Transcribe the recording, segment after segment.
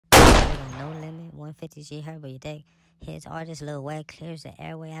150G Herbo, you dig? His artist Lil Wet clears the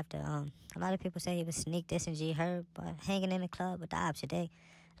airway after a lot of people say he was sneak dissing G Herb, but hanging in the club with the ops, you dig?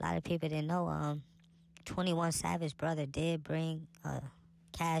 A lot of people didn't know 21 Savage brother did bring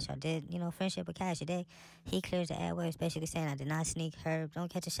cash, or did, friendship with cash, you dig? He clears the airways basically saying, I did not sneak Herb,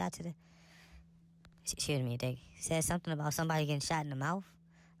 don't catch a shot to the, excuse me, you dig? Said something about somebody getting shot in the mouth.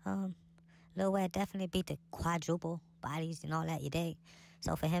 Lil Wet definitely beat the quadruple bodies and all that, you dig?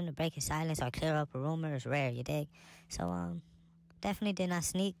 So for him to break his silence or clear up a rumor is rare, you dig? So definitely did not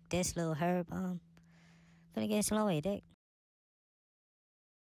sneak this Lil Herb. Finna get slow, you dig?